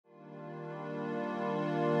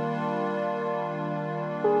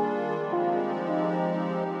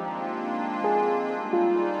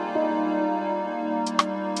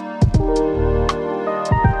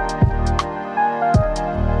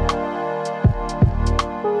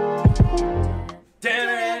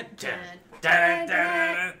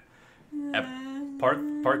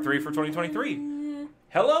Part 3 for 2023.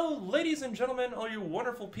 Hello, ladies and gentlemen, all you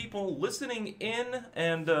wonderful people listening in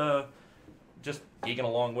and just geeking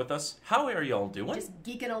along with us. How are y'all doing? Just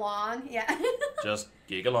geeking along, yeah. Just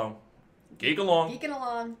geek along. Geek along. Geeking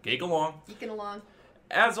along. Geek along. Geeking along.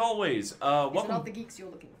 As always, welcome... Isn't all the geeks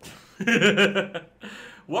you're looking for.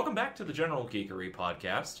 Welcome back to the General Geekery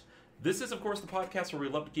podcast. This is, of course, the podcast where we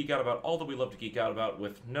love to geek out about all that we love to geek out about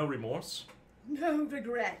with no remorse. No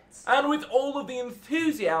regrets. And with all of the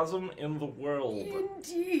enthusiasm in the world.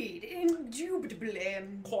 Indeed, indubitably.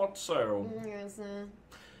 Quite so. Yes,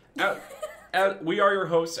 We are your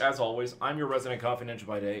hosts, as always. I'm your resident coffee ninja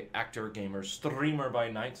by day, actor, gamer, streamer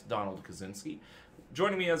by night, Donald Kaczynski.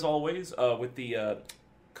 Joining me, as always, with the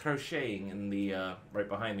crocheting in the right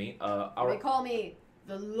behind me. They call me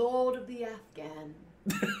the Lord of the Afghan.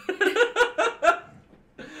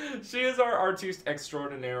 She is our artiste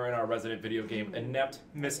extraordinaire and our resident video game inept,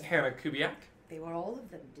 Miss Hannah Kubiak. They were all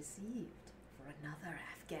of them deceived, for another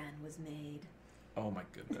Afghan was made. Oh my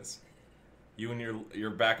goodness. You and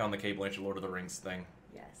you're back on the Cate Blanchett Lord of the Rings thing.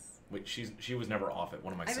 Yes. Wait, she was never off it.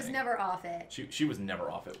 What am I saying? I was never off it. She was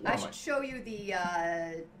never off it. I should show you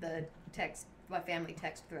the text, my family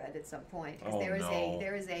text thread at some point. Because there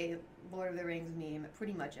is a Lord of the Rings meme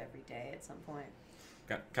pretty much every day at some point.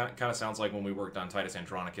 Kind of sounds like when we worked on Titus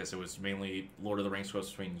Andronicus, it was mainly Lord of the Rings quotes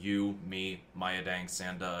between you, me, Maya Danks,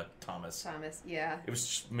 and Thomas. Thomas, yeah. It was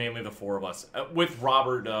just mainly the four of us. With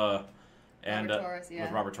Robert, and Torres, yeah.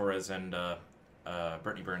 with Robert Torres and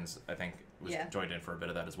Brittany Burns, I think, was joined in for a bit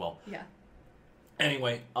of that as well. Yeah.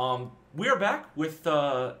 Anyway, we are back with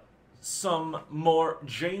some more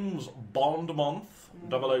James Bond month,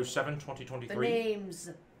 007 2023. The name's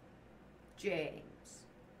James.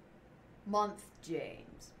 Month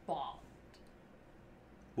James Bond.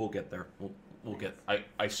 We'll get there. We'll get.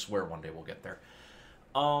 I swear one day we'll get there.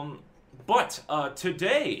 But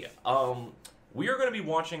today, we are going to be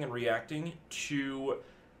watching and reacting to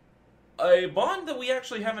a Bond that we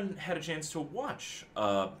actually haven't had a chance to watch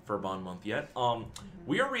for Bond month yet.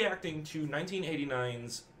 We are reacting to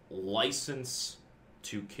 1989's License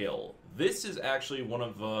to Kill. This is actually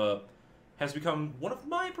has become one of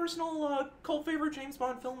my personal cult favorite James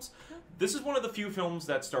Bond films. This is one of the few films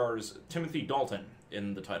that stars Timothy Dalton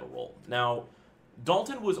in the title role. Now,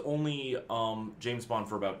 Dalton was only James Bond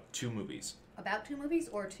for about 2 movies. About 2 movies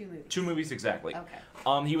or 2 movies? 2 movies, exactly.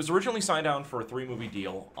 Okay. He was originally signed on for a 3-movie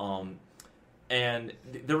deal, and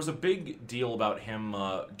there was a big deal about him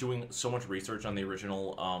doing so much research on the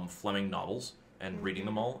original Fleming novels and reading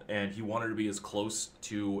them all, and he wanted to be as close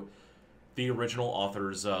to the original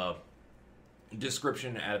author's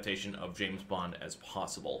description and adaptation of James Bond as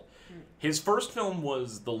possible. His first film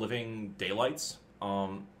was The Living Daylights,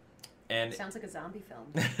 and sounds like a zombie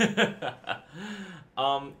film.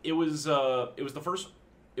 It was the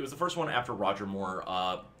first one after Roger Moore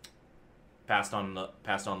passed on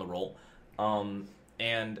the role,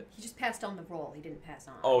 and he just passed on the role. He didn't pass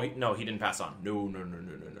on. Oh he didn't pass on. No.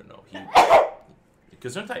 He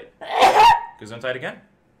Gesundheit again.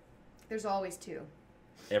 There's always 2.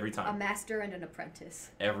 Every time. A master and an apprentice.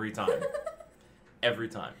 Every time. Every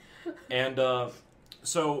time. And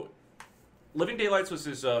so, Living Daylights was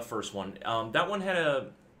his first one. That one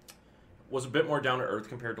was a bit more down to earth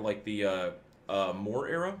compared to like the Moore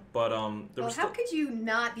era, but there was. How could you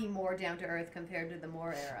not be more down to earth compared to the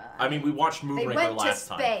Moore era? I mean, we watched Moonraker last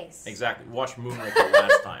time. Space. Exactly, we watched Moonraker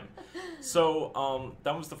last time. So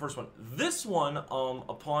that was the first one. This one,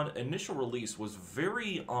 upon initial release, was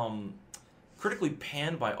very critically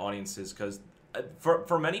panned by audiences because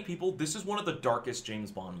for many people, this is one of the darkest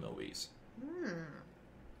James Bond movies.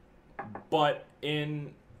 But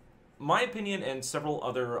in my opinion, and several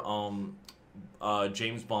other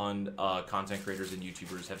James Bond content creators and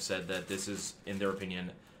YouTubers have said that this is, in their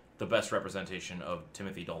opinion, the best representation of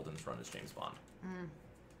Timothy Dalton's run as James Bond.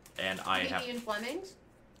 And Ian Fleming's?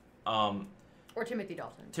 Or Timothy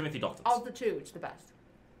Dalton? Timothy Dalton's. Of the 2, it's the best.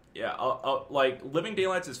 Yeah, like Living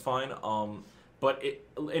Daylights is fine, but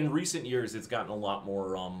in recent years it's gotten a lot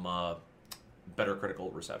more better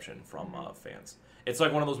critical reception from fans. It's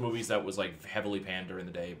like one of those movies that was like heavily panned during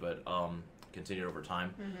the day, but continued over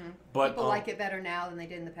time. But people like it better now than they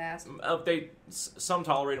did in the past. Some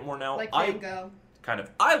tolerate it more now. Like Django.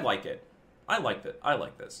 I like it. I liked it. I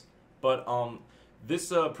like this, but this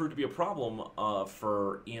proved to be a problem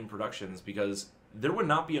for Ian Productions because there would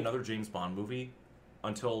not be another James Bond movie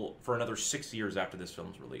for another 6 years after this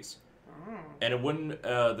film's release. And it wouldn't.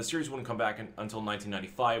 The series wouldn't come back until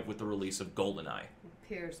 1995 with the release of GoldenEye.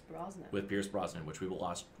 With Pierce Brosnan, which we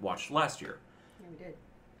watched last year. Yeah, we did.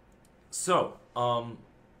 So,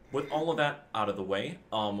 with all of that out of the way,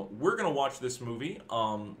 we're going to watch this movie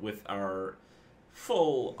with our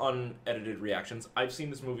full unedited reactions. I've seen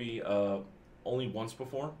this movie only once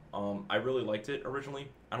before. I really liked it originally.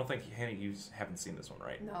 I don't think, Hannah, you haven't seen this one,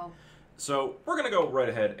 right? No. So we're going to go right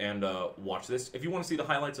ahead and watch this. If you want to see the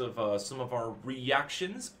highlights of some of our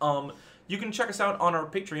reactions, you can check us out on our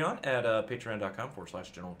Patreon at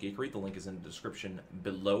patreon.com/General Geekery. The link is in the description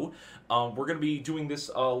below. We're going to be doing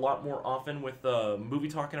this a lot more often with movie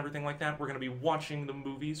talk and everything like that. We're going to be watching the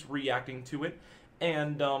movies, reacting to it,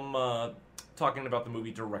 and talking about the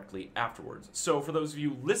movie directly afterwards. So for those of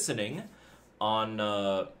you listening on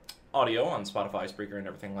audio, on Spotify, Spreaker, and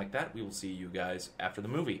everything like that, we will see you guys after the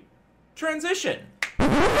movie. Transition!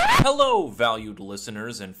 Hello, valued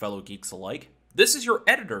listeners and fellow geeks alike. This is your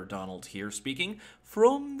editor, Donald, here speaking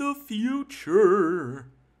from the future.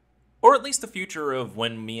 Or at least the future of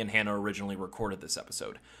when me and Hannah originally recorded this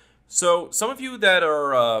episode. So, some of you that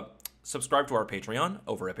are subscribed to our Patreon,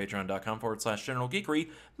 over at patreon.com/General Geekery,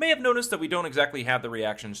 may have noticed that we don't exactly have the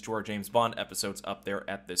reactions to our James Bond episodes up there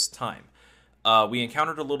at this time. We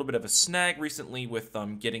encountered a little bit of a snag recently with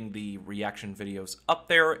getting the reaction videos up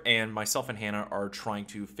there, and myself and Hannah are trying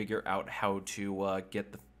to figure out how to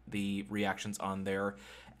get the reactions on there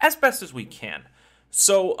as best as we can.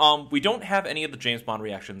 So we don't have any of the James Bond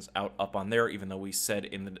reactions up on there, even though we said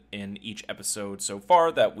in each episode so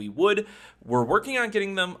far that we would. We're working on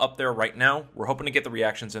getting them up there right now. We're hoping to get the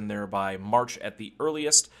reactions in there by March at the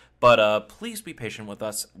earliest, but please be patient with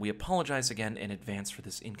us. We apologize again in advance for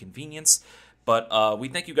this inconvenience, but we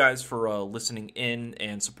thank you guys for listening in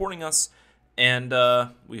and supporting us, and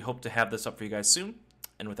we hope to have this up for you guys soon.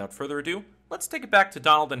 And without further ado, let's take it back to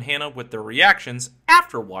Donald and Hannah with their reactions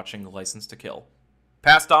after watching License to Kill.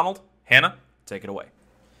 Pass, Donald. Hannah, take it away.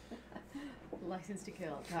 License to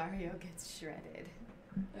Kill. Dario gets shredded.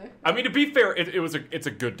 I mean, to be fair, it's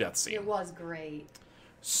a good death scene. It was great.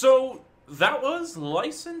 So that was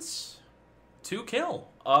License to Kill.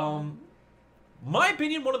 My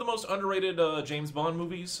opinion, one of the most underrated James Bond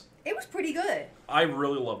movies. It was pretty good. I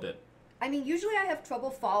really loved it. I mean, usually I have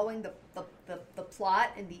trouble following the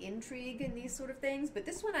plot and the intrigue and these sort of things, but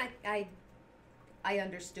this one I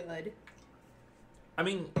understood. I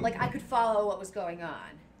mean, like, I could follow what was going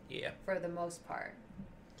on. Yeah. For the most part.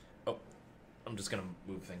 Oh, I'm just gonna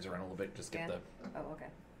move things around a little bit. Just get the okay.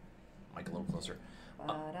 Mic a little closer.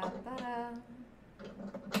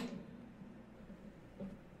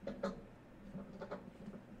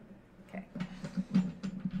 Okay.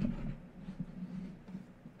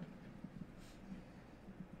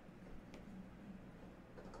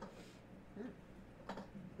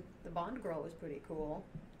 The Bond girl was pretty cool.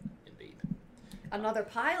 Indeed. Another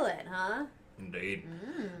pilot, huh? Indeed.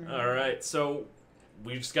 All right, so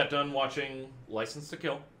we just got done watching License to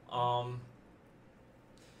Kill.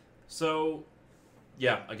 So,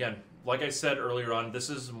 yeah, again, like I said earlier on, this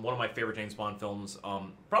is one of my favorite James Bond films.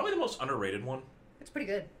 Probably the most underrated one. It's pretty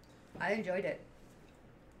good. I enjoyed it.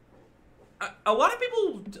 A lot of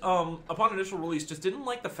people, upon initial release, just didn't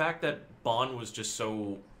like the fact that Bond was just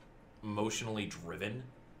so emotionally driven.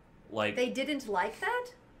 Like, they didn't like that?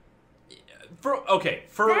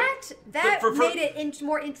 That made it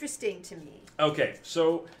more interesting to me. Okay,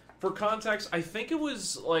 so for context, I think it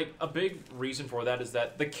was like a big reason for that is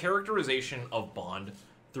that the characterization of Bond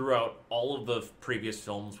throughout all of the previous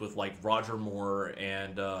films with like Roger Moore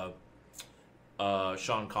and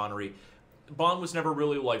Sean Connery, Bond was never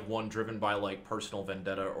really like one driven by like personal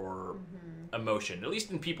vendetta or emotion, at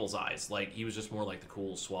least in people's eyes. Like, he was just more like the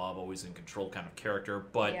cool, suave, always in control kind of character.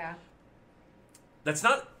 But that's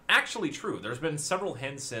not actually true. There's been several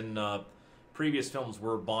hints in previous films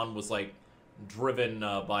where Bond was like driven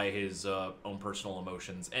by his own personal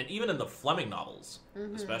emotions, and even in the Fleming novels,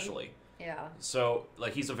 especially. Yeah. So,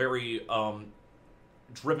 like, he's a very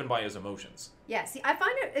driven by his emotions. Yeah. See, I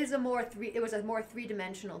find it was a more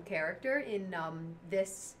three-dimensional character in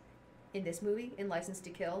this movie, in License to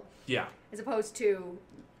Kill. Yeah. As opposed to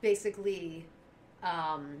basically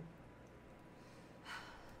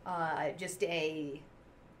just a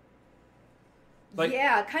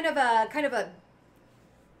kind of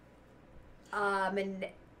an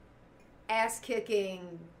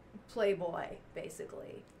ass-kicking playboy,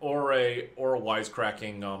 basically, or a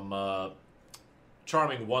wisecracking,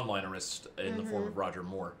 charming one-linerist in the form of Roger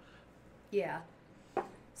Moore. Yeah.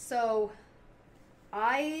 So,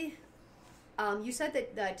 you said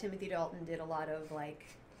that Timothy Dalton did a lot of like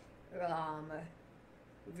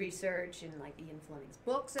research in like Ian Fleming's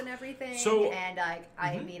books and everything. So, and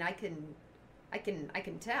I mean, I can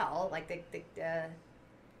tell like the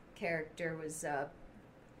character was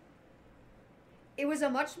it was a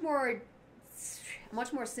much more a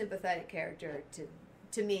much more sympathetic character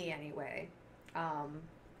to me anyway,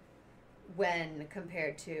 when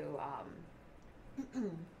compared to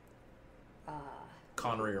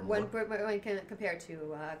Connery or Moore. When compared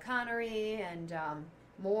to Connery and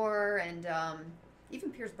Moore and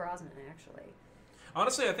even Pierce Brosnan, actually.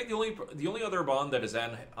 Honestly, I think the only other Bond that has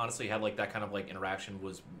honestly had like that kind of like interaction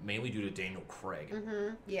was mainly due to Daniel Craig.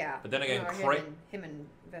 Mm-hmm. Yeah. But then again, Craig, him and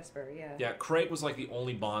Vesper, yeah. Yeah, Craig was like the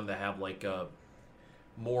only Bond to have like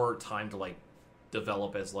more time to like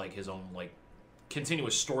develop as like his own like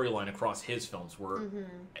continuous storyline across his films, where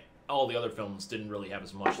all the other films didn't really have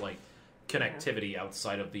as much like connectivity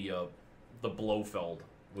outside of the Blofeld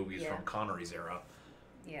movies from Connery's era.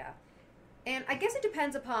 Yeah. And I guess it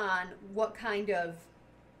depends upon what kind of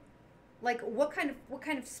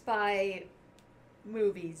spy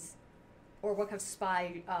movies or what kind of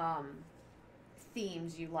spy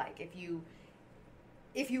themes you like.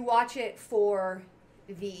 If you watch it for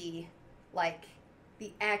the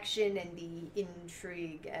action and the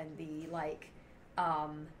intrigue and the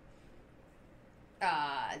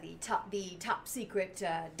top secret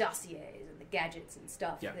dossiers and the gadgets and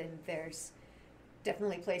stuff, then there's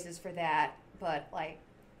definitely places for that. But like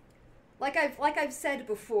I've said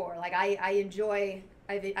before, like I enjoy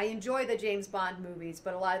the James Bond movies,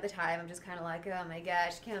 but a lot of the time I'm just kind of like, oh my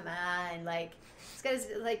gosh, come on, like this guy's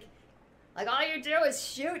like all you do is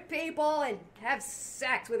shoot people and have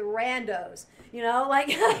sex with randos, you know,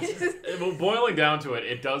 like. Well, boiling down to it,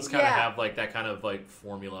 it does kind of have like that kind of like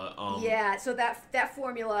formula. So that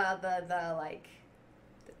formula,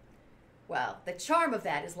 the charm of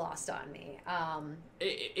that is lost on me.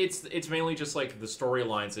 It's mainly just like the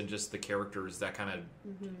storylines and just the characters that kind of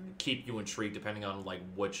keep you intrigued, depending on like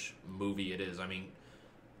which movie it is. I mean,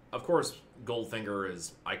 of course, Goldfinger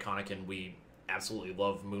is iconic, and we absolutely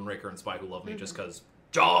love Moonraker and Spy Who Loved Me just because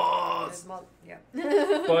Jaws. Yeah.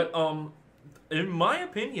 But in my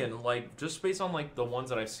opinion, like just based on like the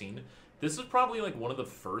ones that I've seen, this is probably like one of the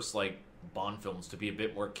first like Bond films to be a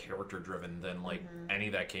bit more character driven than like any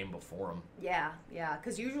that came before him. Yeah,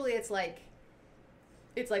 because usually it's like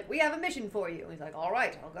we have a mission for you. And he's like, all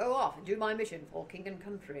right, I'll go off and do my mission for king and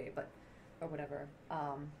country, or whatever.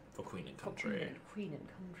 For queen and country. Queen and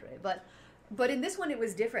country. But in this one, it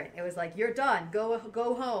was different. It was like, you're done. Go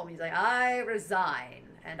home. He's like, I resign,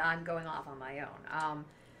 and I'm going off on my own.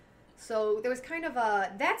 So there was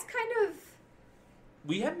that's kind of.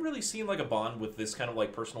 We hadn't really seen like a Bond with this kind of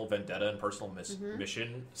like personal vendetta and personal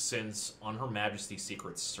mission since On Her Majesty's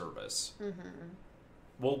Secret Service.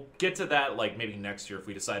 We'll get to that like maybe next year if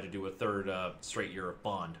we decide to do a third straight year of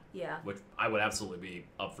Bond. Yeah. Which I would absolutely be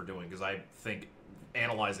up for doing, because I think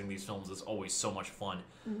analyzing these films is always so much fun.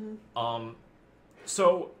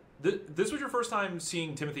 So this was your first time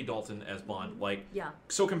seeing Timothy Dalton as Bond, like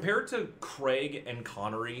So compared to Craig and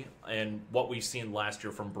Connery and what we've seen last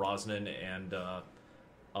year from Brosnan and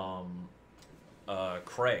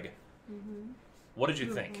Craig, what did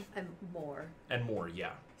you think? And Moore. And Moore,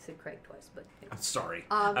 yeah. You said Craig twice, but I'm sorry.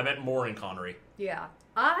 I meant Moore and Connery. Yeah,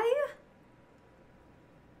 I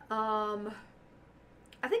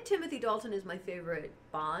think Timothy Dalton is my favorite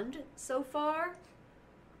Bond so far.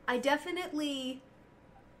 I definitely,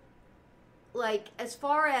 like, as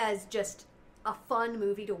far as just a fun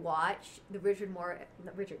movie to watch, the Roger Moore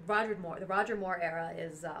era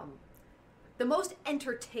is the most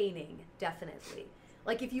entertaining, definitely.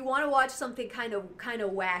 Like, if you want to watch something kind of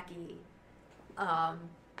wacky,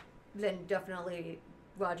 then definitely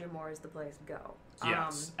Roger Moore is the place to go.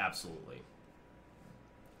 Yes, absolutely.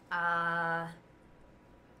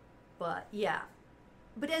 But yeah,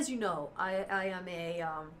 but as you know,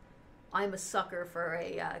 I'm a sucker for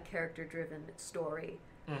a character-driven story,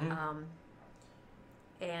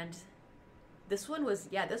 and this one was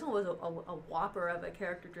a whopper of a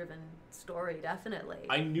character-driven story, definitely.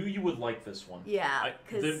 I knew you would like this one. Yeah,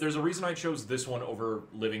 there's a reason I chose this one over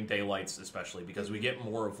Living Daylights, especially because we get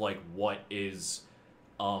more of like what is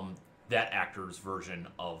that actor's version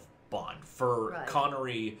of Bond. For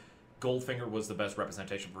Connery, Goldfinger was the best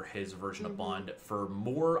representation for his version of Bond. For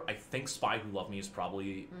Moore, I think Spy Who Loved Me is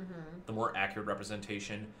probably the more accurate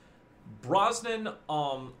representation. Brosnan,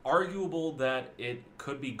 arguable that it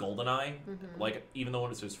could be GoldenEye, like even though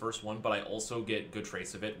it's his first one, but I also get good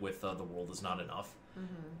trace of it with The World Is Not Enough.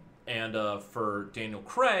 And for Daniel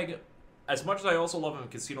Craig, as much as I also love him in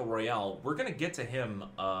Casino Royale, we're going to get to him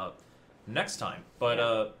next time.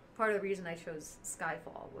 But part of the reason I chose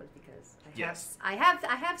Skyfall was because I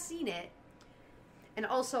have seen it, and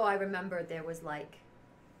also I remember there was like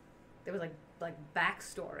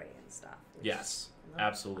backstory and stuff. Yes,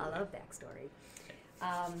 absolutely. I love backstory.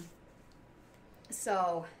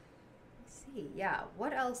 So let's see. Yeah.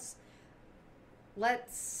 What else?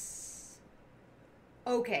 Let's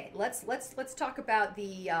talk about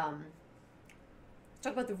the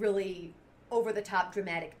really over the top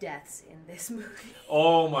dramatic deaths in this movie.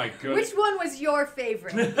 Oh my goodness. Which one was your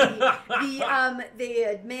favorite?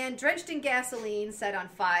 The man drenched in gasoline set on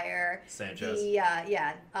fire. Sanchez.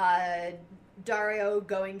 Dario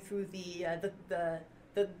going through the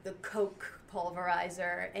coke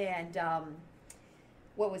pulverizer, and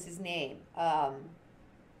what was his name?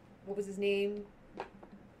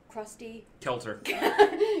 Krusty? Kelter.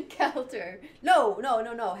 Kelter.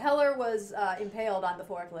 No. Heller was impaled on the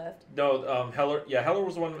forklift. No, Heller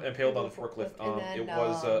was the one impaled on the forklift.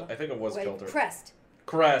 I think it was Kelter.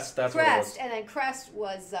 Crest, that's what it was. And then Crest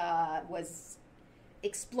was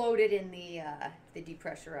exploded in the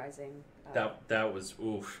depressurizing. That was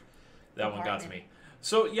oof. That one got to me.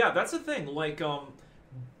 So yeah, that's the thing. Like,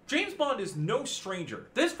 James Bond is no stranger.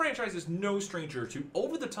 This franchise is no stranger to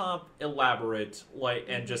over the top, elaborate,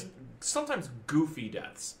 and just sometimes goofy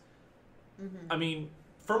deaths. I mean,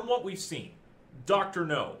 from what we've seen, Dr.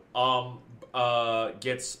 No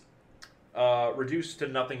gets reduced to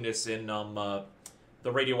nothingness in the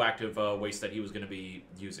radioactive waste that he was going to be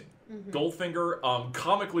using. Goldfinger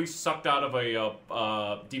comically sucked out of a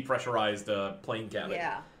depressurized plane cabin.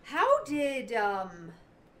 Yeah. How did oh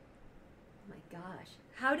my gosh.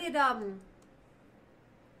 How did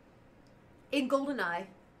in GoldenEye,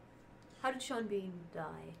 how did Sean Bean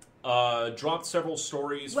die? Dropped several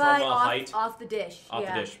stories from a height. Off the dish. Off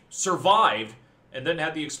the dish. Survived, and then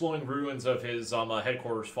had the exploding ruins of his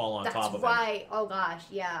headquarters fall on top of him. That's right. Oh gosh,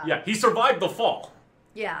 yeah. Yeah, he survived the fall.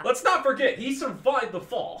 Yeah. Let's not forget, he survived the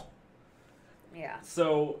fall. Yeah.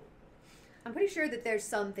 So... I'm pretty sure that there's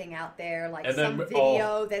something out there, like some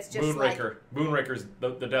video that's just Moonraker. Moonraker's the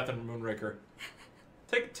death of Moonraker.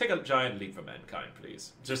 Take a giant leap for mankind,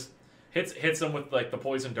 please. Just hits him with like the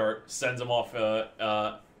poison dart, sends him off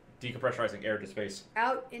decompressurizing air to space.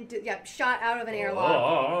 Shot out of an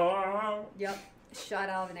airlock. Yep, shot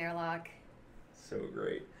out of an airlock. So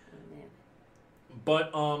great. Oh man.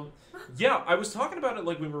 But yeah, I was talking about it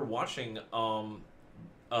like when we were watching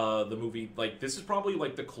the movie. Like, this is probably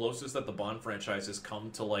like the closest that the Bond franchise has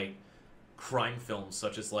come to like crime films,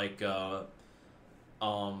 such as like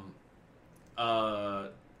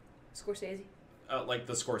Scorsese. Like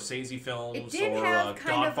the Scorsese films, it did or have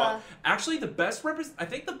kind of a... Actually, the best I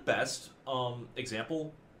think the best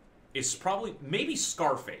example is probably maybe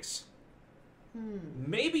Scarface.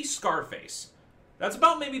 Maybe Scarface. That's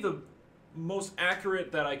about maybe the most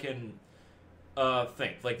accurate that I can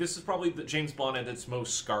think. Like, this is probably the James Bond at its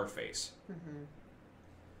most Scarface.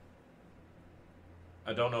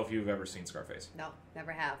 I don't know if you've ever seen Scarface. No,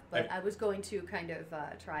 never have. But I was going to kind of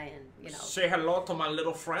try and, say hello to my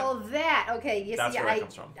little friend. Oh, that. Okay. Yes, that's where it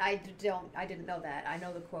comes from. I didn't know that. I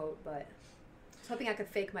know the quote, but I was hoping I could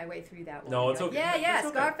fake my way through that one. No, it's okay. Yeah, it's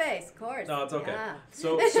Scarface, okay. Of course. No, it's okay. Yeah.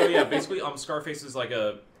 So yeah, basically, Scarface is like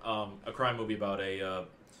a crime movie about a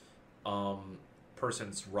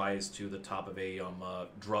person's rise to the top of a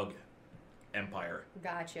drug empire.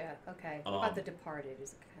 Gotcha. Okay. What about The Departed?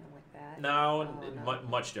 Is it kind of like that? No, no.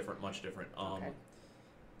 Much different. Okay.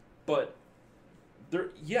 But there,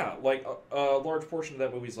 yeah, like a large portion of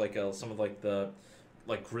that movie is like some of like the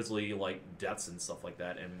grisly like deaths and stuff like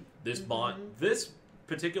that. And this Bond, this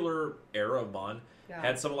particular era of Bond,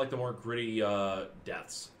 had some of like the more gritty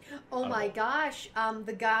deaths. Oh my gosh!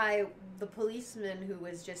 The policeman who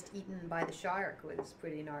was just eaten by the shark was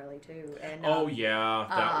pretty gnarly too. And that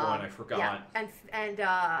one I forgot. Yeah, and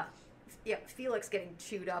Felix getting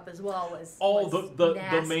chewed up as well was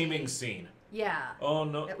the maiming scene. Yeah. Oh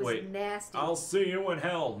no! That was wait, nasty. I'll see you in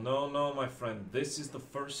hell. No, my friend. This is the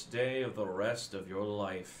first day of the rest of your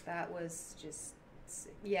life. That was just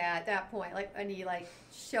at that point, like, and he like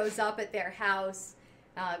shows up at their house.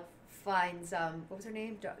 Finds what was her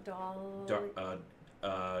name? Darla,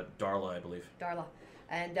 I believe. Darla,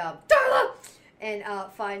 and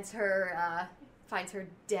finds her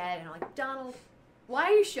dead, and I'm like, Donald, why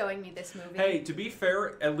are you showing me this movie? Hey, to be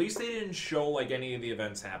fair, at least they didn't show like any of the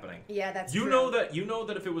events happening. Yeah, that's true. You know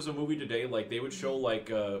that if it was a movie today, like they would show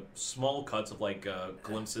like small cuts of like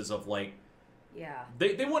glimpses of like. Yeah.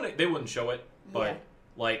 They wouldn't show it, but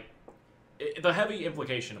like the heavy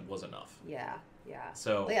implication was enough. Yeah. Yeah.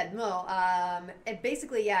 So yeah, no. And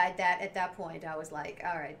basically, at that point, I was like,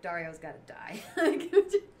 all right, Dario's got to die.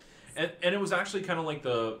 and it was actually kind of like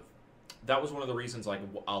that was one of the reasons like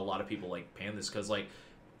a lot of people like panned this, because like,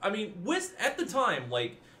 I mean, at the time,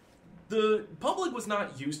 like the public was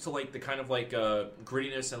not used to like the kind of like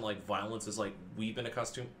grittiness and like violence as like we've been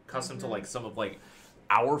accustomed to like some of like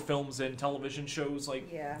our films and television shows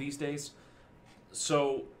like these days.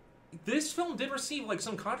 So this film did receive like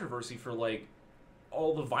some controversy for like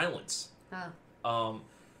all the violence. Huh.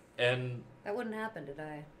 And that wouldn't happen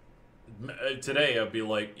today. Today I'd be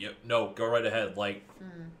like, yeah, no, go right ahead. Like,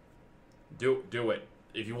 do it.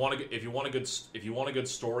 If you want a good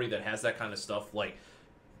story that has that kind of stuff, like,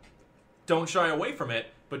 don't shy away from it,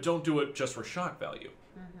 but don't do it just for shock value.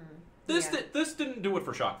 Mm-hmm. This didn't do it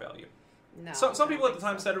for shock value. No. Some people at the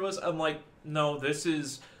time said it was. I'm like, no, this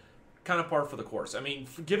is kind of par for the course. I mean,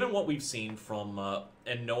 given what we've seen from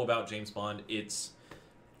and know about James Bond, it's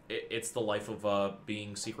the life of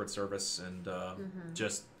being Secret Service and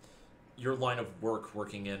just your line of work,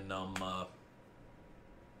 working in the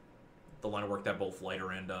line of work that both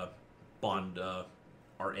Leiter and Bond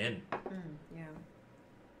are in. Yeah.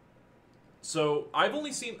 So I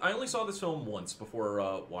only saw this film once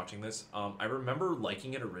before watching this. I remember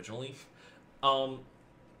liking it originally. So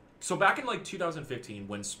back in like 2015,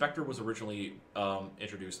 when Spectre was originally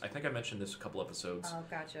introduced, I think I mentioned this a couple episodes. Oh,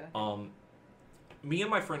 gotcha. Me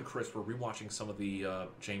and my friend Chris were rewatching some of the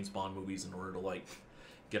James Bond movies in order to like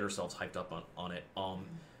get ourselves hyped up on it.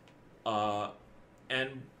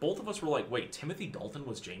 And both of us were like, "Wait, Timothy Dalton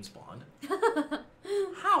was James Bond?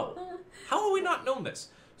 How? How have we not known this?"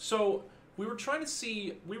 So we were trying to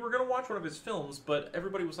see. We were going to watch one of his films, but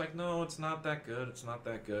everybody was like, "No, it's not that good. It's not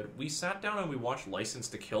that good." We sat down and we watched License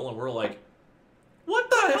to Kill, and we're like, "What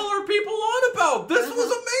the hell are people on about? This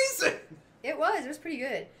was amazing." It was pretty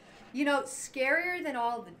good. You know, scarier than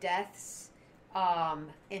all the deaths, and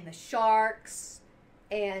the sharks,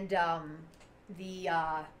 and the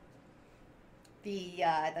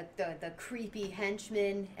creepy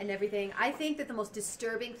henchmen and everything. I think that the most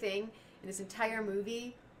disturbing thing in this entire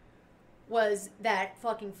movie was that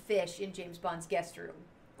fucking fish in James Bond's guest room.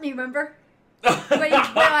 You remember? when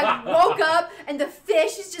I woke up and the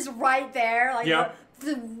fish is just right there, like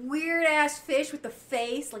the weird ass fish with the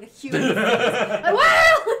face, like a human face. Like,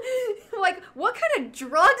 wow! Like, what kind of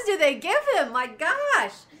drugs do they give him? My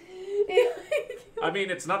gosh! I mean,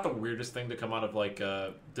 it's not the weirdest thing to come out of like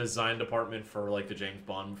a design department for like the James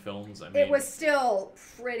Bond films. I mean, it was still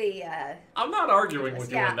pretty. I'm not arguing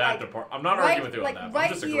with you on that department. I'm not arguing with you on that. I'm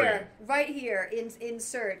just agreeing. Right here,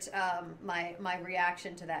 insert my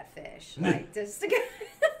reaction to that fish. Like just.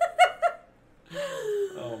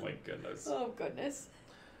 Oh my goodness. Oh goodness.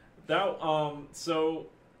 That so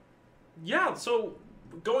yeah, so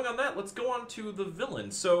going on that, let's go on to the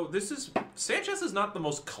villain. So Sanchez is not the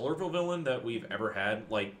most colorful villain that we've ever had.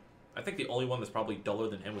 Like, I think the only one that's probably duller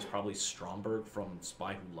than him was probably Stromberg from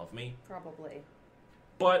Spy Who Loved Me. Probably.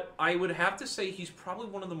 But I would have to say he's probably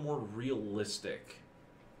one of the more realistic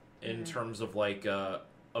in terms of like a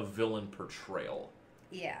villain portrayal.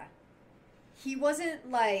 Yeah. He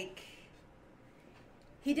wasn't like...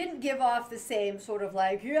 He didn't give off the same sort of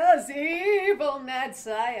like, yes, evil mad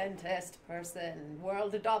scientist person,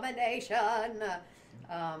 world domination,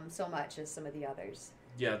 so much as some of the others.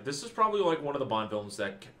 Yeah, this is probably like one of the Bond films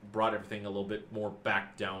that brought everything a little bit more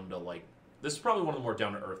back down to like, this is probably one of the more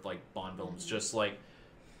down to earth like Bond films, just like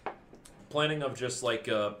planning of just like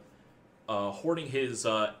hoarding his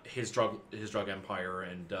drug empire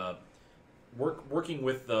and working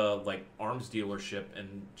with the like arms dealership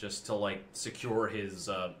and just to like secure his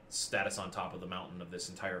status on top of the mountain of this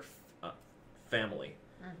entire family.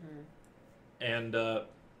 And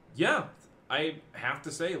yeah, I have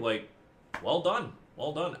to say, like, well done.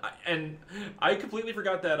 And I completely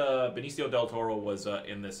forgot that Benicio del Toro was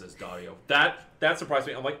in this as Dario. That surprised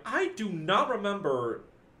me. I'm like, I do not remember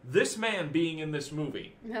this man being in this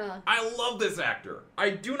movie. I love this actor. I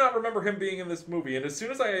do not remember him being in this movie. And as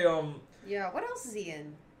soon as I yeah, what else is he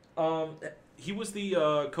in? He was the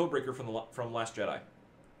codebreaker from Last Jedi.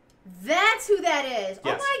 That's who that is. Yes.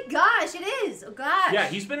 Oh my gosh, it is. Oh gosh. Yeah,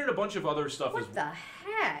 he's been in a bunch of other stuff. What the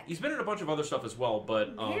heck? He's been in a bunch of other stuff as well,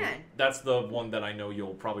 but that's the one that I know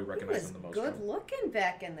you'll probably recognize him the most. Good looking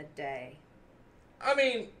back in the day. I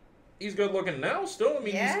mean, he's good looking now still. I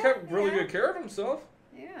mean, he's kept really good care of himself.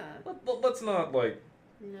 Yeah. Let's not like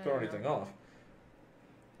throw anything off.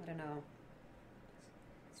 I don't know.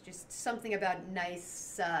 It's just something about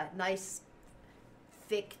nice,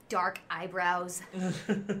 thick, dark eyebrows.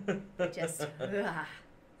 Just, yeah.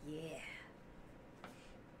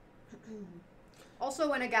 Also,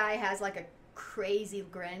 when a guy has like a crazy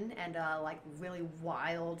grin and like really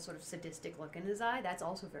wild, sort of sadistic look in his eye, that's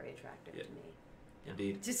also very attractive to me.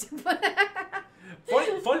 Indeed. Just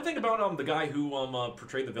funny thing about the guy who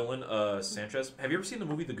portrayed the villain, Sanchez. Have you ever seen the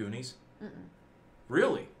movie The Goonies? Mm-mm.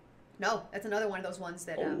 Really? No, that's another one of those ones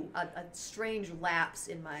that a strange lapse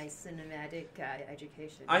in my cinematic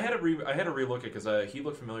education. I had to relook it because he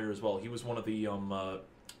looked familiar as well. He was one of the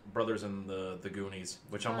brothers in the Goonies,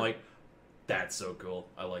 which I'm like, that's so cool.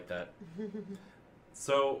 I like that.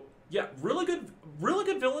 So yeah, really good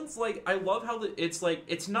villains. Like I love how it's like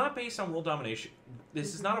it's not based on world domination.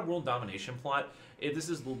 This is not a world domination plot. This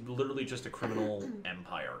is literally just a criminal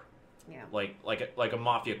empire. Yeah. Like a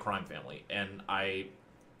mafia crime family, and I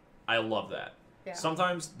love that. Yeah.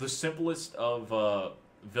 Sometimes the simplest of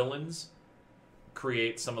villains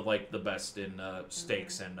create some of like the best in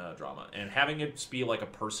stakes and drama, and having it be like a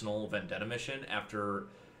personal vendetta mission after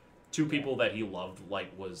two people that he loved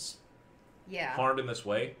was harmed in this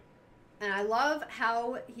way. And I love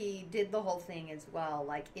how he did the whole thing as well,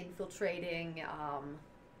 like infiltrating.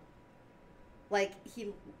 Like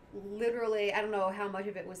he literally, I don't know how much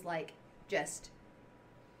of it was like just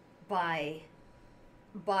by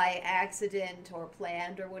accident or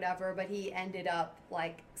planned or whatever, but he ended up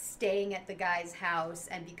like staying at the guy's house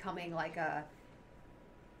and becoming like a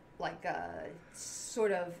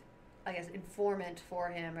sort of, I guess, informant for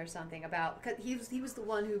him or something about, cause he was the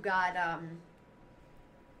one who got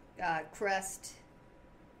Crest.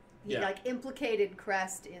 He like implicated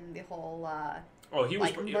Crest in the whole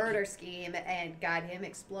murder scheme and got him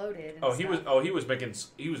exploded. And he was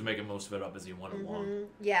making most of it up as he went along.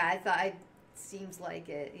 Yeah, I thought it seems like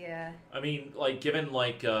it. Yeah. I mean, like given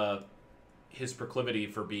like his proclivity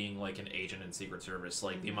for being like an agent in Secret Service,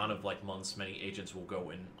 like the amount of like months many agents will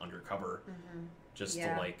go in undercover just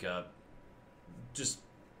to like just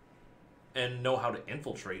and know how to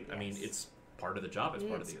infiltrate. Yes. I mean, it's part of the job. It's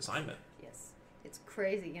part of the assignment. Yes. It's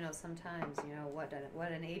crazy, sometimes, what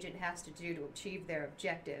an agent has to do to achieve their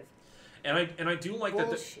objective. And I do like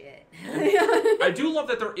bullshit. that I do love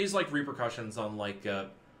that there is like repercussions on like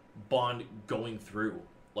Bond going through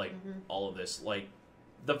like all of this. Like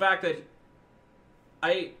the fact that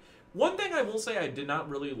one thing I will say I did not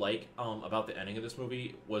really like about the ending of this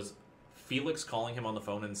movie was Felix calling him on the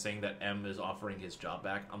phone and saying that M is offering his job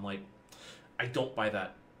back. I'm like, I don't buy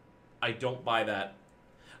that. I don't buy that.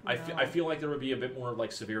 No. I feel like there would be a bit more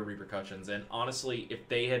like severe repercussions. And honestly, if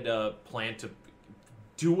they had planned to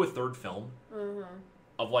do a third film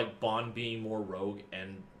of like Bond being more rogue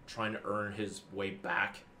and trying to earn his way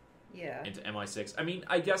back into MI6, I mean,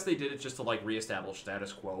 I guess they did it just to like reestablish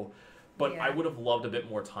status quo. But I would have loved a bit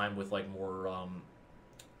more time with like more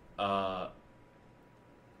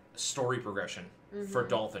story progression for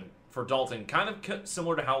Dalton. For Dalton, kind of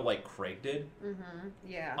similar to how like Craig did.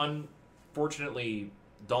 Yeah. Unfortunately,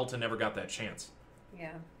 Dalton never got that chance.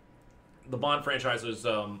 Yeah. The Bond franchise was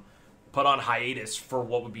put on hiatus for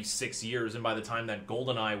what would be 6 years, and by the time that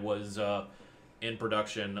GoldenEye was in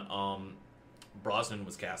production, Brosnan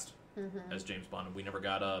was cast as James Bond, and we never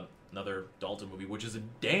got another Dalton movie, which is a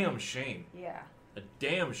damn shame. Yeah. A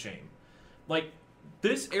damn shame. Like,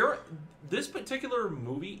 this particular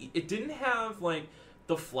movie, it didn't have, like,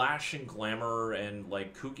 the flash and glamour and,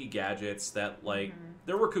 like, kooky gadgets that, like,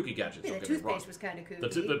 there were kooky gadgets. Yeah, the toothpaste was kind of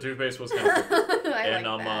kooky. The toothpaste was kind of kooky. And,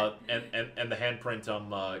 like that. And the handprint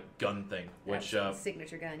gun thing, which...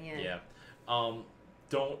 signature gun, yeah. Yeah.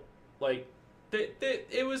 Don't, like...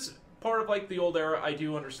 It was part of, like, the old era, I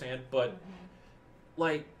do understand, but,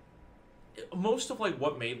 like... Most of, like,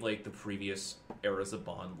 what made, like, the previous eras of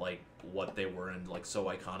Bond, like, what they were and, like, so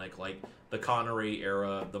iconic, like, the Connery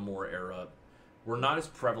era, the Moore era, were not as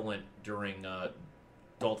prevalent during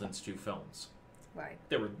Dalton's two films. Right.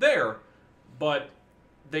 They were there, but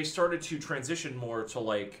they started to transition more to,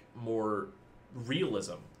 like, more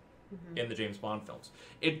realism in the James Bond films.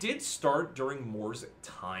 It did start during Moore's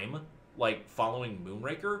time, like, following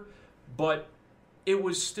Moonraker, but it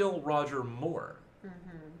was still Roger Moore.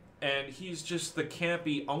 And he's just the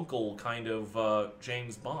campy uncle kind of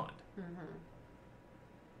James Bond.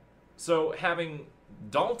 So having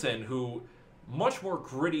Dalton, who much more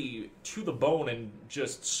gritty to the bone and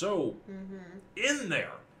just so in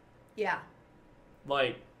there. Yeah.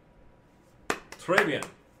 Like, très bien.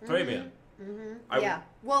 Très bien. Yeah.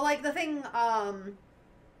 Well, like, the thing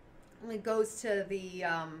it goes to the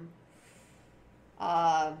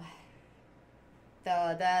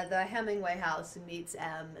the Hemingway house and meets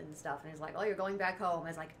M and stuff, and he's like, "Oh, you're going back home." I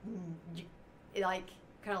was like, like,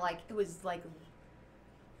 kind of like, it was like,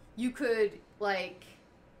 you could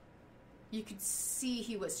see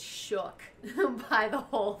he was shook by the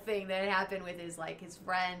whole thing that had happened with his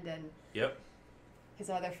friend and his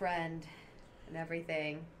other friend and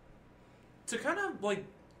everything. To kind of like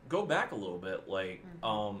go back a little bit, like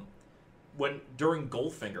when during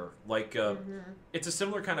Goldfinger, like it's a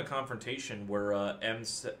similar kind of confrontation where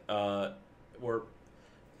where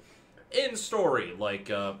in story,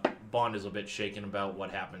 like Bond is a bit shaken about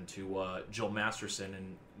what happened to Jill Masterson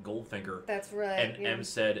and Goldfinger. That's right. And M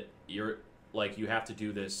said, "You have to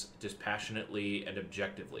do this dispassionately and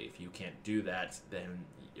objectively. If you can't do that, then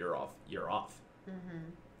you're off. You're off."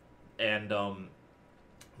 And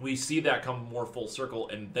we see that come more full circle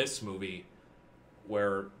in this movie,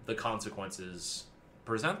 where the consequences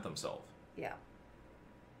present themselves. Yeah.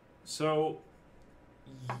 So,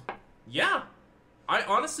 yeah, I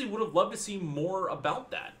honestly would have loved to see more about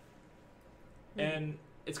that. And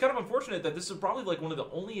it's kind of unfortunate that this is probably like one of the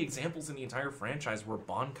only examples in the entire franchise where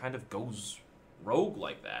Bond kind of goes rogue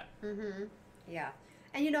like that. Yeah.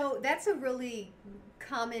 And you know, that's a really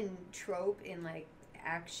common trope in like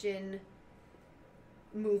action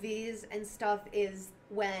movies and stuff, is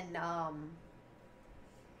when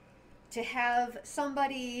to have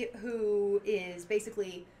somebody who is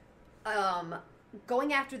basically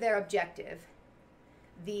going after their objective,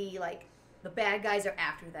 the bad guys are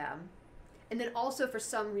after them, and then also for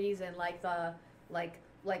some reason like the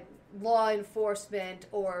law enforcement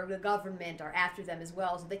or the government are after them as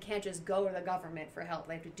well, so they can't just go to the government for help.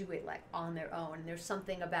 They have to do it like on their own. And there's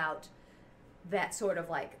something about that sort of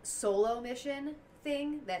like solo mission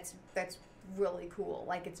thing that's really cool.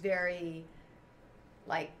 Like, it's very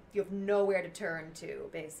like you have nowhere to turn to,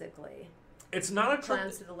 basically. It's not a trope.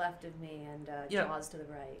 Clowns to the left of me and Jaws to the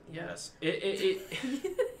right. Yes. It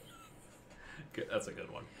that's a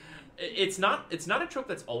good one. It's not a trope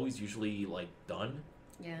that's always usually like done.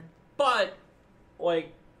 Yeah. But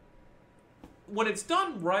like when it's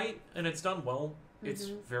done right and it's done well, it's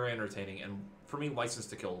very entertaining. And for me, License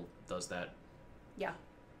to Kill does that. Yeah.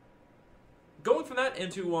 Going from that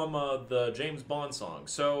into the James Bond song.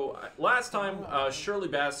 So last time Shirley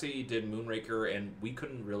Bassey did Moonraker, and we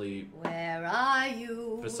couldn't really. Where are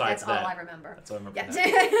you? Besides That's all I remember. That's all I remember.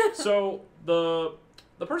 Yeah. So the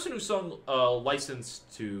person who sung License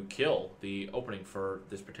to Kill, the opening for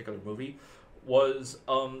this particular movie, was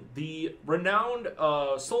the renowned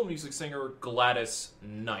soul music singer Gladys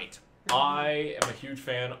Knight. I am a huge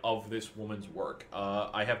fan of this woman's work.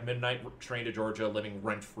 I have Midnight Train to Georgia living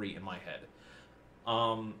rent-free in my head.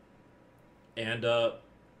 I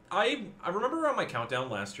remember on my countdown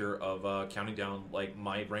last year of counting down like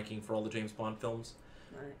my ranking for all the James Bond films,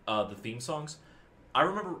 the theme songs. I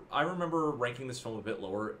remember ranking this film a bit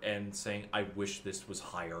lower and saying I wish this was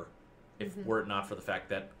higher, if were it not for the fact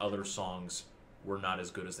that other songs were not as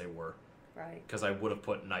good as they were. Right. Because I would have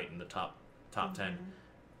put Night in the top 10.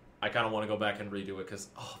 I kind of want to go back and redo it because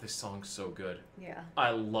this song's so good. Yeah.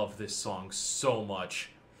 I love this song so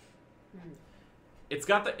much. It's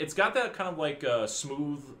got that kind of like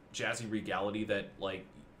smooth jazzy regality that like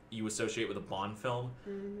you associate with a Bond film,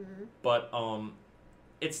 but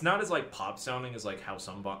it's not as like pop sounding as like how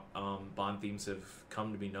some Bond themes have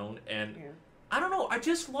come to be known. And I don't know, I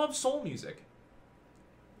just love soul music.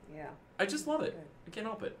 Yeah, I just love it. I can't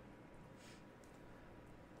help it.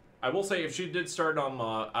 I will say, if she did start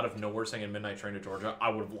out of nowhere singing Midnight Train to Georgia, I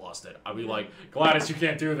would have lost it. I'd be like, Gladys, you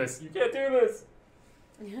can't do this. You can't do this.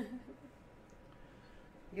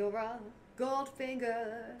 You're a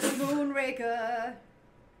Goldfinger, Moonraker.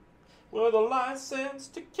 With a license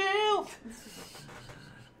to kill.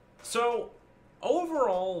 So,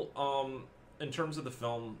 overall, in terms of the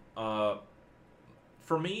film,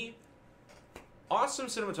 for me, awesome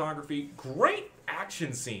cinematography, great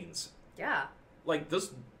action scenes. Yeah. Like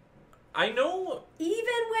this, I know. Even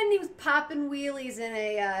when he was popping wheelies in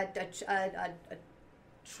a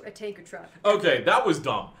tanker truck. Okay, that was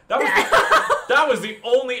dumb. That was the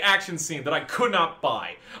only action scene that I could not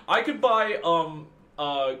buy. I could buy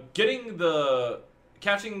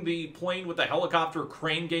catching the plane with the helicopter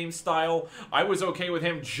crane game style. I was okay with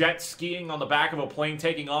him jet skiing on the back of a plane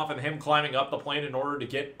taking off and him climbing up the plane in order to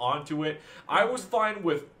get onto it. I was fine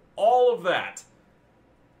with all of that.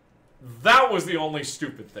 That was the only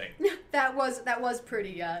stupid thing. that was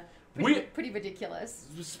pretty ridiculous.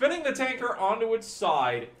 Spinning the tanker onto its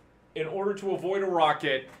side in order to avoid a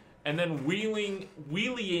rocket, and then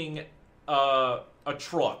wheeling a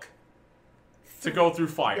truck to go through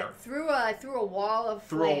fire. Through a wall of flames.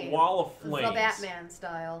 Through a wall of flames. The Batman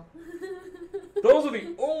style. That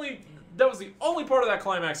was the only part of that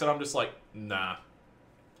climax that I'm just like, nah.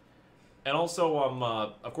 And also,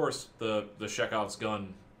 of course, the Chekhov's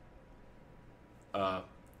gun. The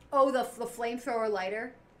flamethrower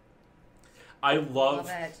lighter. I love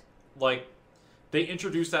it. Like, they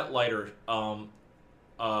introduced that lighter,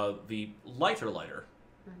 the lighter.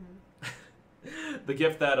 The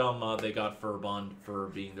gift that they got for Bond for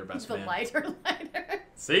being their best man. The lighter.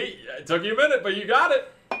 See, it took you a minute, but you got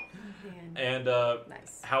it. Man. And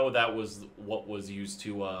nice. How that was what was used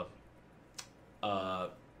to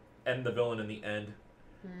end the villain in the end.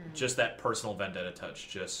 Just that personal vendetta touch,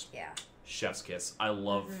 just chef's kiss. I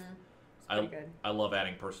love, I love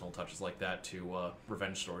adding personal touches like that to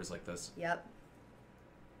revenge stories like this. Yep.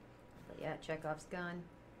 But yeah, Chekhov's gun.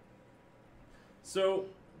 So,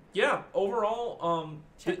 yeah, overall,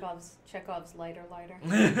 Chekhov's lighter.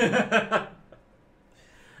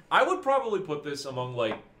 I would probably put this among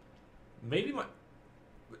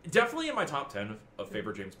definitely in my top 10 of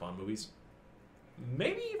favorite James Bond movies.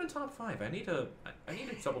 Maybe even top 5. I need to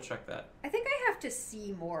double check that. I think I have to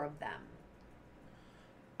see more of them.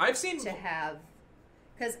 I've seen to have,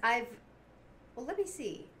 because well, let me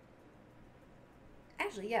see.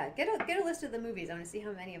 Actually, yeah, get a list of the movies. I want to see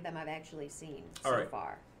how many of them I've actually seen so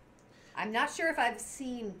far. I'm not sure if I've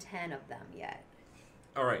seen 10 of them yet.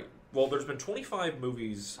 All right. Well, there's been 25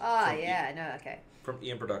 movies. From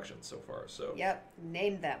Ian Productions so far. So. Yep.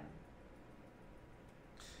 Name them.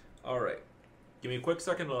 All right. Give me a quick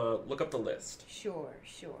second to look up the list. Sure.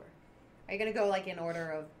 Are you gonna go in order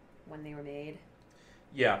of when they were made?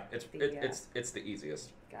 Yeah, it's the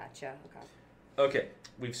easiest. Gotcha. Okay,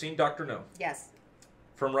 we've seen Dr. No. Yes.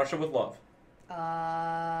 From Russia with Love.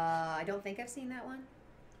 I don't think I've seen that one.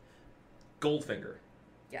 Goldfinger.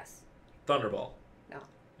 Yes. Thunderball. No.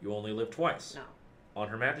 You Only Live Twice. No. On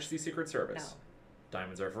Her Majesty's Secret Service. No.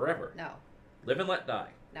 Diamonds Are Forever. No. Live and Let Die.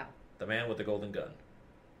 No. The Man with the Golden Gun.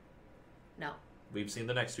 No. We've seen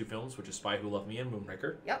the next two films, which is Spy Who Loved Me and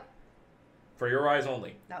Moonraker. Yep. For Your Eyes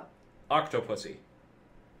Only. No. Octopussy.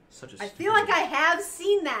 I feel like I have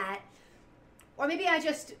seen that. Or maybe I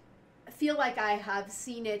just feel like I have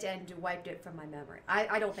seen it and wiped it from my memory.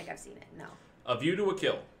 I don't think I've seen it, no. A View to a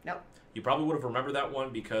Kill. No. You probably would have remembered that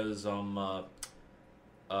one because, oh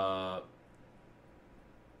no,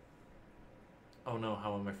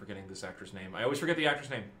 how am I forgetting this actor's name? I always forget the actor's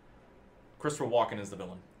name. Christopher Walken is the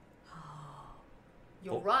villain.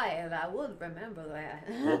 You're right, I would remember that.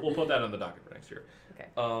 we'll put that on the docket for next year. Okay.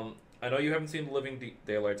 I know you haven't seen The Living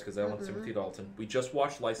Daylights because that one's Timothy Dalton. We just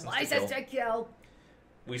watched License to Kill.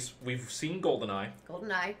 We've seen Goldeneye.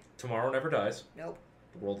 Tomorrow Never Dies. Nope.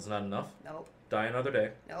 The World Is Not Enough. Nope. Die Another Day.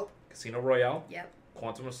 Nope. Casino Royale. Yep.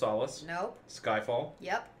 Quantum of Solace. Nope. Skyfall.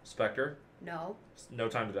 Yep. Spectre. No. No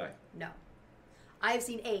Time to Die. No. I have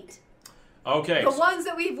seen 8. Okay. The ones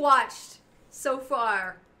that we've watched so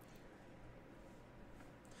far.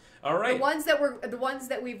 All right. The ones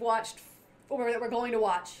that we've watched, or that we're going to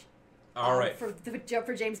watch. All right. For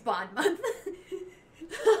James Bond month.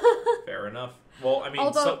 Fair enough. Well, I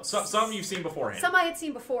mean, some you've seen beforehand. Some I had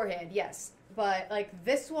seen beforehand, yes. But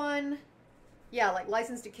this one, yeah,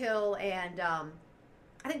 License to Kill, and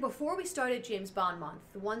I think before we started James Bond month,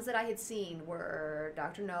 the ones that I had seen were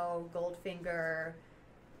Dr. No, Goldfinger,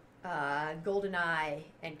 GoldenEye,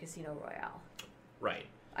 and Casino Royale. Right.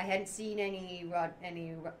 I hadn't seen any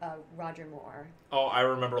Roger Moore. Oh, I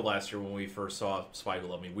remember last year when we first saw Spy Who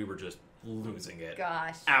Loved Me, we were just losing it.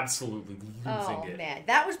 Gosh. Absolutely losing it. Oh man,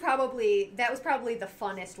 that was probably the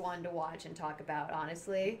funnest one to watch and talk about,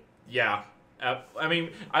 honestly. Yeah. I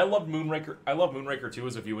mean, I love Moonraker. I love Moonraker too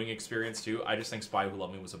as a viewing experience too. I just think Spy Who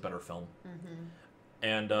Loved Me was a better film. Mm-hmm.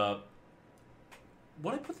 And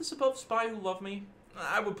would I put this above Spy Who Loved Me?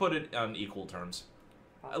 I would put it on equal terms.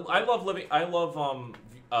 I love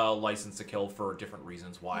License to Kill for different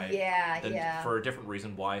reasons why. Yeah. For a different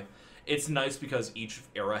reason why. It's nice because each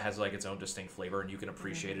era has its own distinct flavor, and you can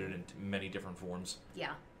appreciate it in many different forms.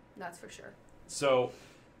 Yeah, that's for sure. So,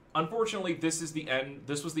 unfortunately, this is the end.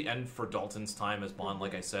 This was the end for Dalton's time as Bond.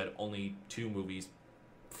 Like I said, only 2 movies.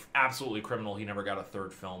 Absolutely criminal. He never got a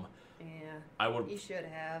third film. Yeah, he should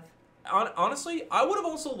have. Honestly, I would have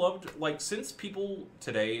also loved since people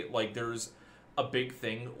today there's a big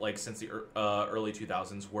thing since the early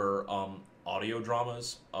 2000s where audio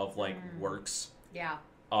dramas of works. Yeah.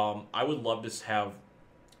 I would love to have.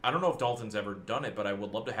 I don't know if Dalton's ever done it, but I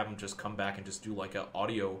would love to have him just come back and just do an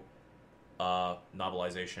audio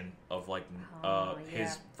novelization of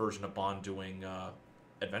his version of Bond doing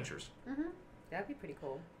adventures. Mm-hmm. That'd be pretty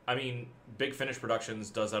cool. I mean, Big Finish Productions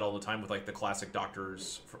does that all the time with the classic Doctor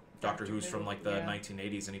Who's from the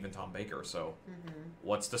 1980s and even Tom Baker. So,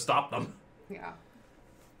 what's to stop them? Yeah.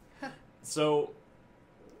 So,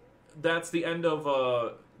 that's the end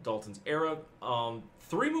of Dalton's era.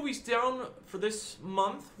 3 movies down for this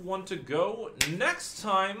month, 1 to go. Next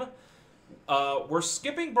time, we're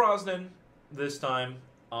skipping Brosnan this time,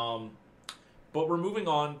 but we're moving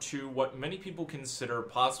on to what many people consider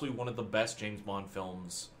possibly one of the best James Bond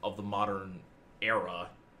films of the modern era,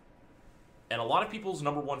 and a lot of people's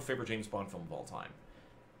number 1 favorite James Bond film of all time.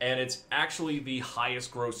 And it's actually the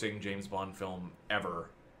highest grossing James Bond film ever.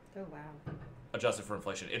 Oh, wow. adjusted for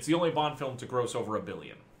inflation. It's the only Bond film to gross over $1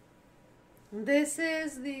 billion. This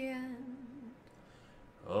is the end.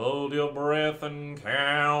 Hold your breath and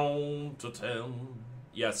count to 10.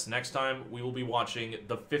 Yes, next time we will be watching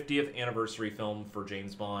the 50th anniversary film for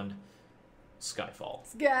James Bond, Skyfall.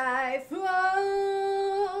 Skyfall.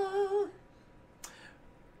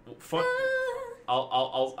 Fun.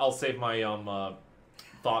 I'll save my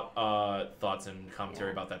thoughts and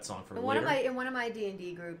commentary about that song for later. In one of my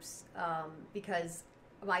D&D groups, because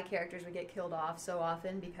my characters would get killed off so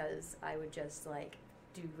often because I would just like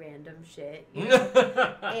do random shit, you know?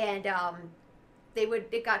 And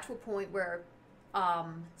it got to a point where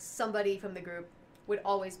somebody from the group would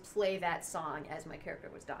always play that song as my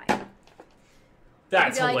character was dying.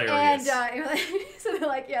 That's hilarious. And so they're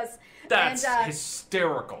like, yes. That's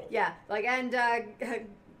hysterical. Yeah, like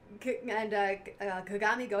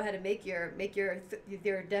Kagami, go ahead and make your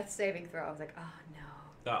death saving throw. I was like, oh no.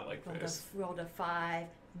 Not like this. Rolled a 5.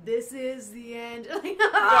 This is the end.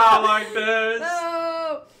 Not like this.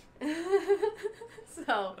 Oh.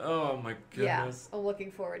 So. Oh my goodness. Yeah, I'm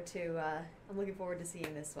looking forward to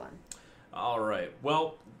seeing this one. All right.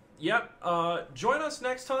 Well, yep. Join us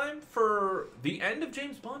next time for the end of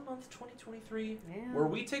James Bond month 2023, where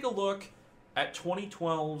we take a look at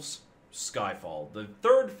 2012's Skyfall, the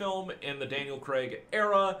third film in the Daniel Craig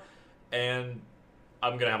era, and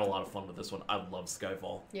I'm gonna have a lot of fun with this one. I love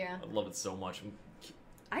Skyfall. Yeah. I love it so much.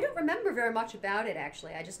 I don't remember very much about it,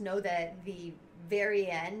 actually. I just know that the very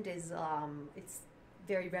end is it's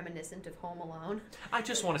very reminiscent of Home Alone. I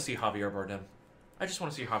just want to see Javier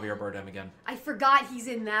Bardem again. I forgot he's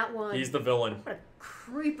in that one. He's the villain. What a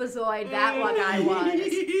creepazoid that one guy was.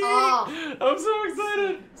 Oh. I'm so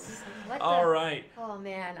excited. All right. Oh,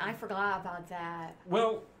 man. I forgot about that.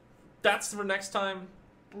 Well, that's for next time.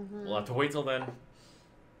 Mm-hmm. We'll have to wait till then.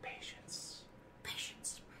 Patience.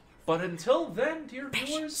 But until then, dear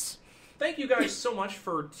viewers, thank you guys so much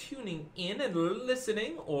for tuning in and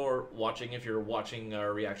listening, or watching if you're watching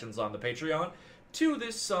our reactions on the Patreon, to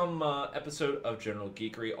this episode of General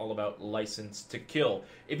Geekery, all about License to Kill.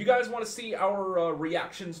 If you guys want to see our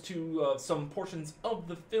reactions to some portions of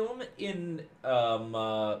the film in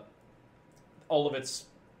all of its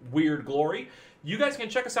weird glory, you guys can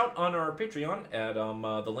check us out on our Patreon at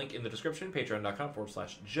the link in the description,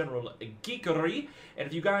 patreon.com/General Geekery. And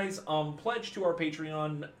if you guys pledge to our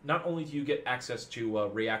Patreon, not only do you get access to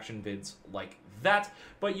reaction vids like that,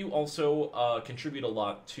 but you also contribute a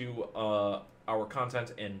lot to our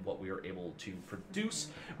content and what we are able to produce.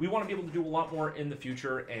 We want to be able to do a lot more in the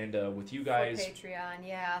future, and with you guys... For Patreon,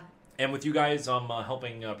 yeah. And with you guys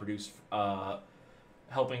helping produce...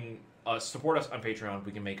 helping... support us on Patreon,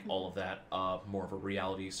 we can make all of that more of a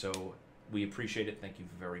reality, so we appreciate it. Thank you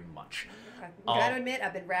very much. Okay. I gotta admit,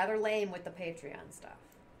 I've been rather lame with the Patreon stuff.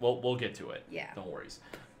 Well, we'll get to it. Yeah. Don't worry.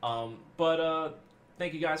 But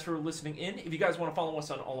thank you guys for listening in. If you guys want to follow us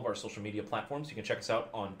on all of our social media platforms, you can check us out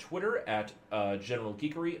on Twitter at General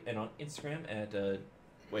Geekery, and on Instagram at...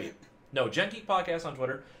 Gen Geek Podcast on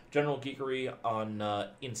Twitter, General Geekery on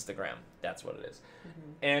Instagram. That's what it is.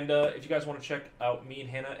 Mm-hmm. And if you guys want to check out me and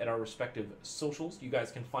Hannah at our respective socials, you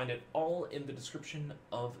guys can find it all in the description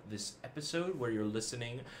of this episode, where you're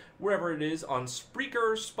listening, wherever it is, on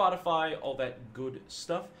Spreaker, Spotify, all that good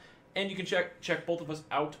stuff. And you can check both of us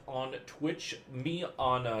out on Twitch. Me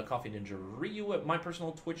on Coffee Ninja Ryu at my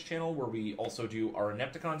personal Twitch channel, where we also do our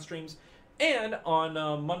Nepticon streams. And on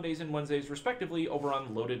Mondays and Wednesdays, respectively, over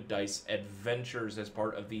on Loaded Dice Adventures as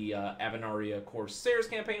part of the Avenaria Corsairs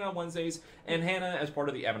campaign on Wednesdays, and Hannah as part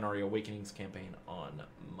of the Avenaria Awakenings campaign on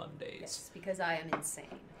Mondays. Yes, because I am insane.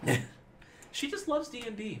 She just loves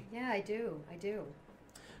D&D. Yeah, I do.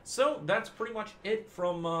 So that's pretty much it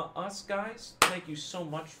from us, guys. Thank you so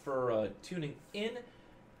much for tuning in.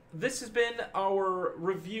 This has been our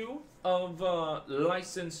review of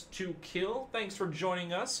License to Kill. Thanks for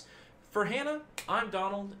joining us. For Hannah, I'm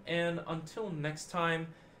Donald, and until next time,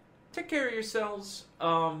 take care of yourselves.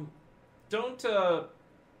 Don't,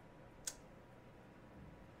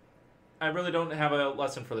 I really don't have a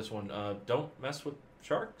lesson for this one. Don't mess with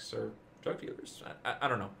sharks or drug dealers. I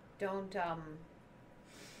don't know. Don't,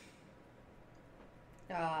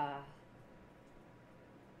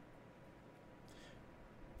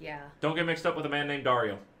 yeah. Don't get mixed up with a man named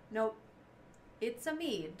Dario. Nope. It's a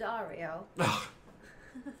me, Dario.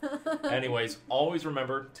 Anyways, always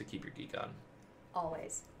remember to keep your geek on.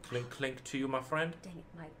 Always. Clink, clink to you, my friend. Dang it,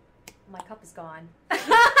 my cup is gone.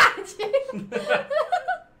 That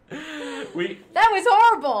was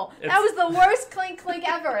horrible. That was the worst clink clink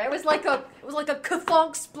ever. It was like a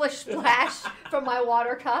kathunk splish splash from my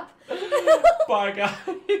water cup. Bye,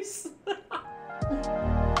 guys.